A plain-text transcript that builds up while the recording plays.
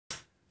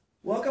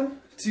Welcome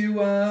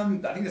to,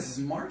 I think this is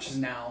March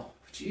now.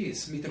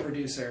 Jeez, meet the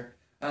producer.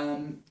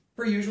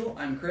 Per usual,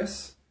 I'm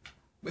Chris.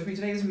 With me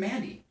today is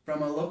Mandy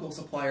from a local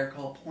supplier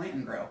called Plant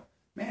and Grow.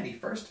 Mandy,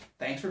 first,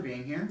 thanks for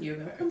being here. You're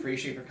welcome. I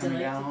appreciate you for coming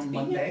down on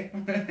Monday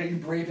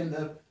and braving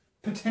the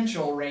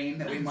potential rain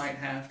that we might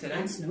have today.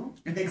 And snow.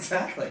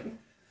 Exactly.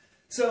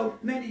 So,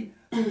 Mandy,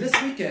 this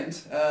weekend,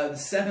 the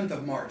 7th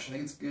of March, I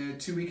think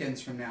it's 2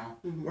 weekends from now,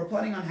 we're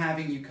planning on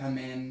having you come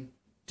in,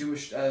 do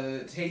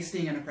a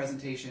tasting and a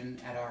presentation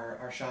at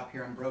our shop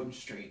here on Broughton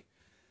Street.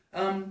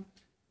 In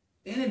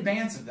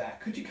advance of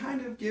that, could you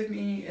kind of give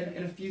me,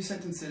 in a few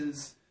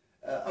sentences,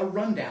 a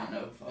rundown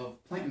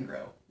of Plant and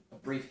Grow? A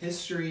brief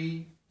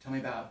history, tell me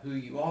about who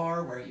you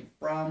are, where you're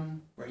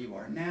from, where you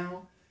are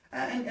now,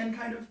 and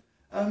kind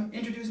of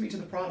introduce me to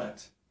the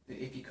product,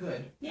 if you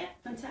could. Yeah,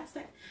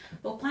 fantastic.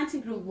 Well, Plant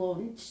and Grow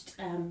launched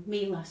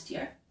May last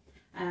year,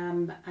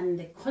 and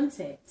the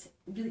concept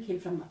really came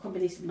from a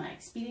combination of my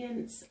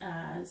experience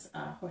as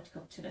a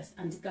horticulturist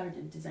and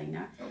garden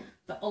designer,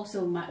 but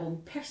also my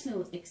own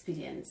personal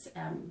experience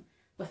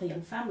with a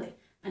young family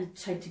and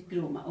trying to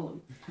grow my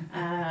own.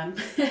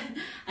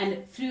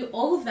 And through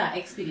all of that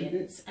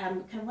experience,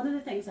 kind of one of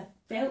the things I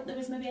felt there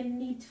was maybe a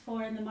need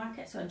for in the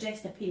market, so I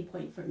addressed a pain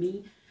point for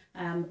me,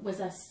 was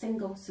a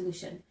single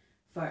solution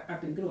for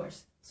urban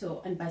growers.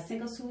 So, and by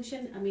single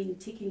solution, I mean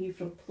taking you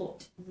from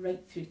plot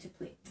right through to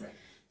plate. Right.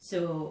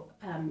 So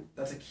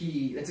that's a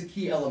key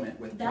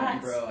element with Plant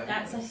and Grow.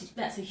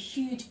 That's a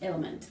huge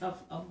element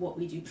of what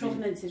we do.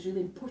 Provenance is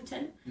really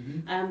important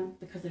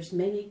because there's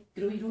many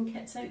grow your own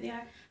kits out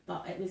there,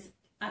 but it was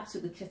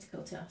absolutely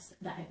critical to us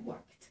that it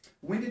worked.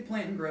 When did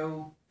Plant and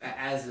Grow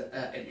as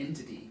an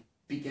entity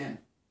begin?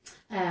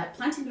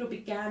 Plant and Grow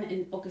began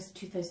in August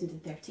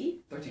 2013.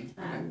 Okay.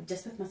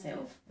 Just with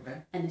myself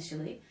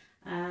initially.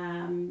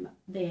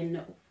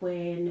 Then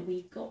when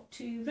we got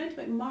to around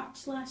about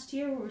March last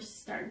year, we were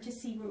starting to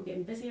see we were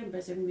getting busier and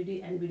busier, and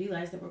we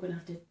realised that we're going to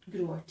have to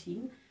grow our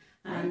team.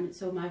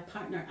 So my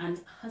partner and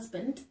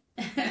husband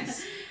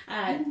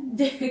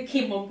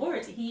came on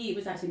board. He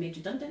was actually made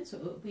redundant,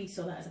 so we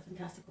saw that as a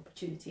fantastic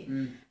opportunity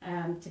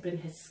to bring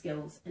his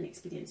skills and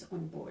experience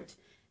on board.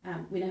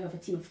 We now have a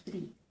team of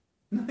 3.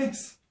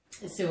 Nice.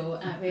 So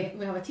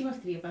we have a team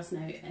of 3 of us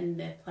now in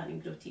the Plant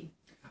and Grow team.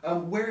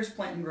 Where is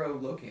Plant and Grow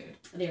located?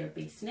 They're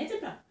based in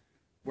Edinburgh.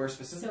 Where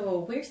specifically? So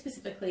where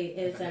specifically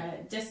is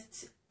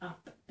just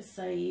up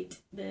beside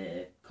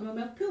the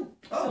Commonwealth Pool.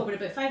 So we're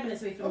about 5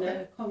 minutes away from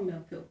the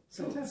Commonwealth Pool.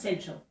 So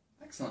central.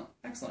 Excellent,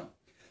 excellent.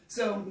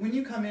 So when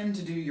you come in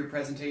to do your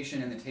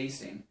presentation and the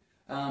tasting,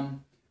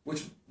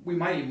 which we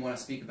might even want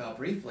to speak about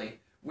briefly,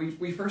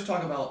 we first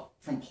talk about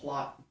from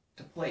plot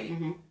to plate,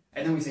 and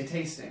then we say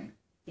tasting.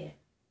 Yeah.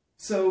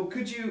 So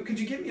could you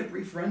give me a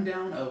brief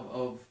rundown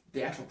of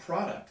the actual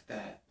product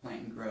that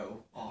Plant and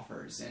Grow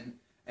offers,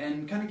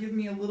 and kind of give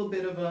me a little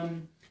bit of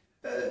an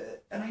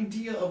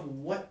idea of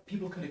what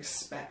people could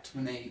expect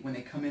when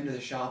they come into the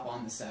shop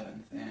on the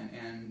 7th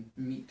and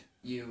meet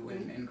you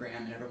and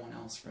Graham and everyone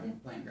else from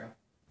Plant and Grow.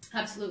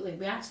 Absolutely.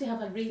 We actually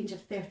have a range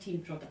of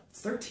 13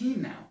 products.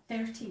 13 now?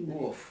 13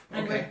 now. Oof,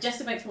 and we're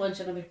just about to launch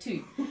another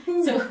 2.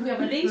 So we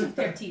have a range of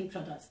 13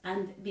 products,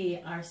 and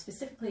they are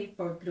specifically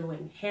for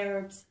growing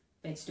herbs,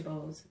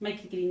 vegetables,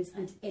 microgreens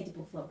and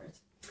edible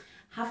flowers.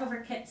 Half of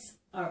our kits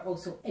are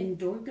also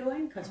indoor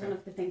growing, because one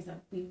of the things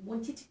that we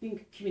wanted to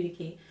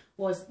communicate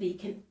was that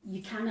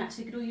you can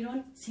actually grow your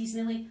own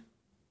seasonally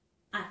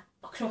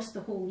across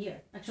the whole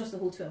year, across the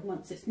whole 12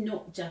 months. It's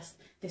not just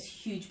this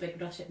huge big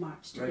rush at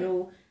March to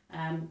grow,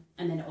 and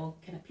then it all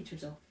kind of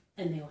peters off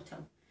in the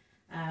autumn.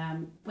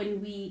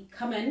 When we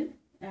come in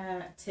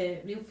to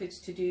Real Foods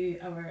to do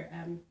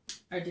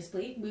our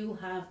display, we will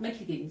have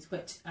microgreens,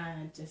 which I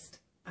just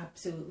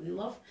absolutely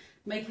love.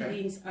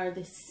 Microgreens are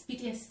the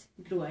speediest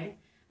growing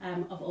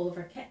of all of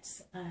our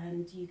kits,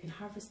 and you can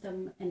harvest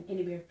them in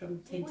anywhere from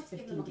 10 to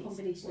 15 days. A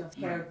combination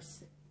of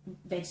herbs,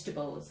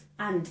 vegetables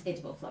and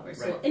edible flowers.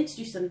 So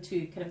introduce them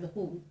to kind of the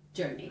whole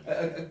journey.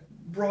 A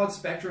broad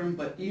spectrum,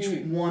 but each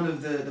one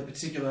of the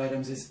particular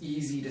items is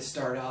easy to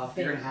start off.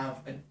 You're going to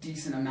have a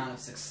decent amount of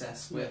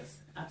success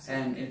with,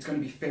 and it's going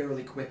to be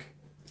fairly quick.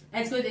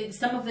 It's going to,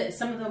 some of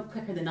them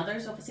quicker than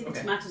others. Obviously, the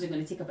tomatoes are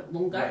going to take a bit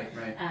longer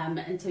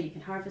until you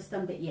can harvest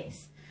them. But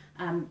yes,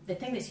 the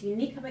thing that's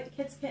unique about the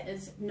kids kit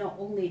is not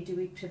only do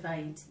we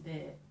provide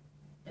the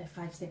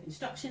 5-step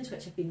instructions,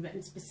 which have been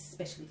written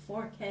specially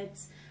for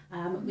kids.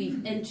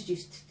 We've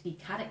introduced 3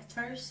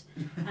 characters,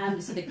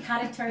 so the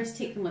characters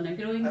take them on their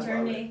growing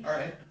journey.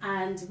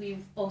 And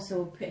we've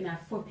also put in a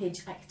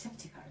 4-page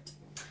activity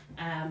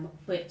card,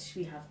 which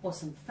we have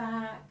awesome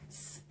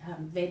facts,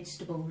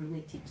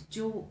 vegetable-related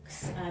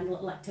jokes, and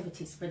little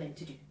activities for them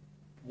to do.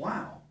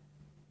 Wow.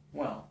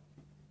 Well,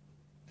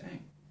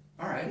 dang.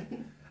 All right.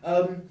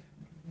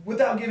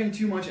 Without giving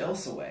too much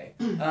else away,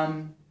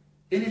 in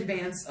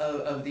advance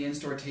of the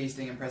in-store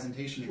tasting and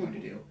presentation you're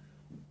going to do,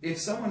 if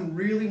someone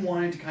really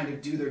wanted to kind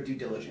of do their due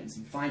diligence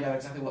and find out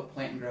exactly what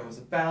Plant and Grow is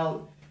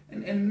about,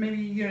 and maybe,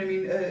 you know what I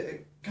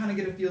mean, kind of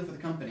get a feel for the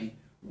company,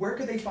 where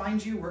could they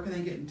find you? Where can they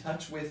get in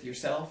touch with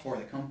yourself or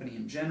the company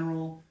in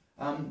general?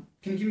 Can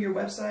you give me your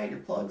website, your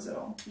plugs at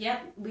all?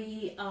 Yep,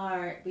 we have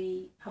our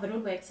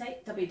own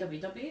website,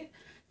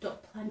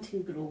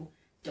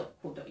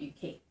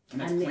 www.plantandgrow.co.uk. And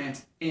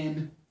that's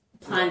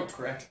plant,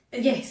 correct?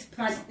 Yes,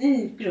 plant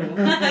and grow.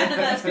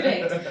 That's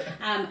correct.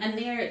 And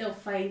there they'll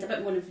find a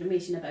bit more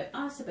information about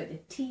us, about the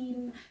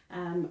team,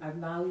 our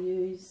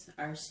values,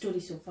 our story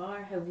so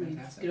far, how we've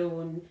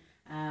grown,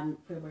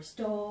 where we're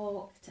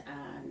stocked,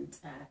 and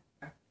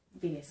our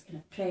various kind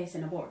of press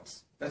and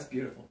awards. That's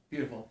beautiful,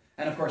 beautiful.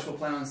 And of course, we'll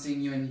plan on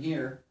seeing you in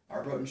here,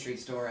 our Broughton Street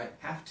store, at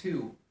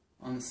 2:30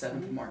 on the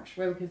 7th of March.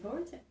 We're looking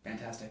forward to it.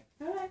 Fantastic.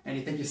 All right.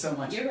 Andy, thank you so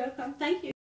much. You're welcome. Thank you.